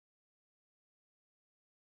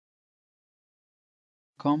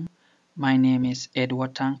welcome. My name is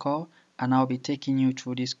Edward Tanko and I'll be taking you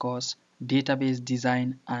through this course, Database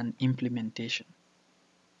Design and Implementation.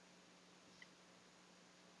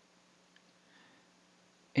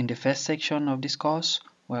 In the first section of this course,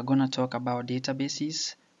 we're going to talk about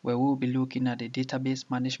databases, where we'll be looking at the database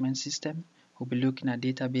management system, we'll be looking at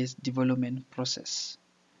database development process.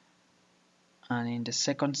 And in the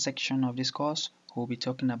second section of this course, we'll be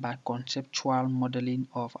talking about conceptual modeling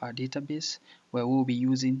of our database, where we'll be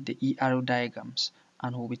using the ER diagrams,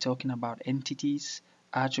 and we'll be talking about entities,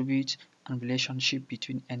 attributes, and relationship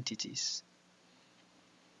between entities.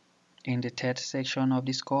 In the third section of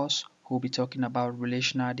this course, we'll be talking about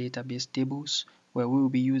relational database tables, where we'll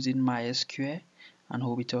be using MySQL, and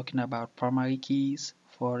we'll be talking about primary keys,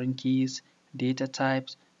 foreign keys, data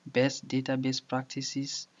types, best database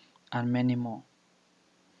practices, and many more.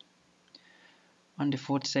 On the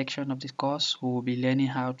fourth section of this course, we will be learning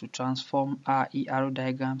how to transform our ER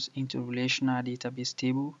diagrams into relational database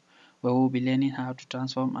table, where we will be learning how to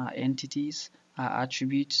transform our entities, our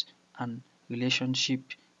attributes, and relationship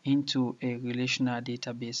into a relational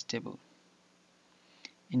database table.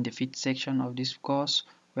 In the fifth section of this course,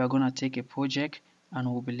 we are going to take a project and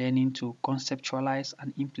we'll be learning to conceptualize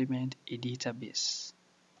and implement a database.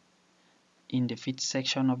 In the fifth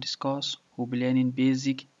section of this course, we'll be learning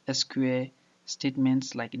basic SQL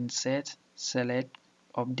statements like insert, select,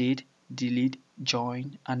 update, delete,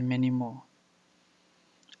 join, and many more.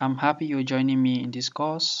 I'm happy you're joining me in this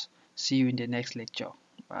course. See you in the next lecture.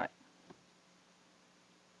 Bye.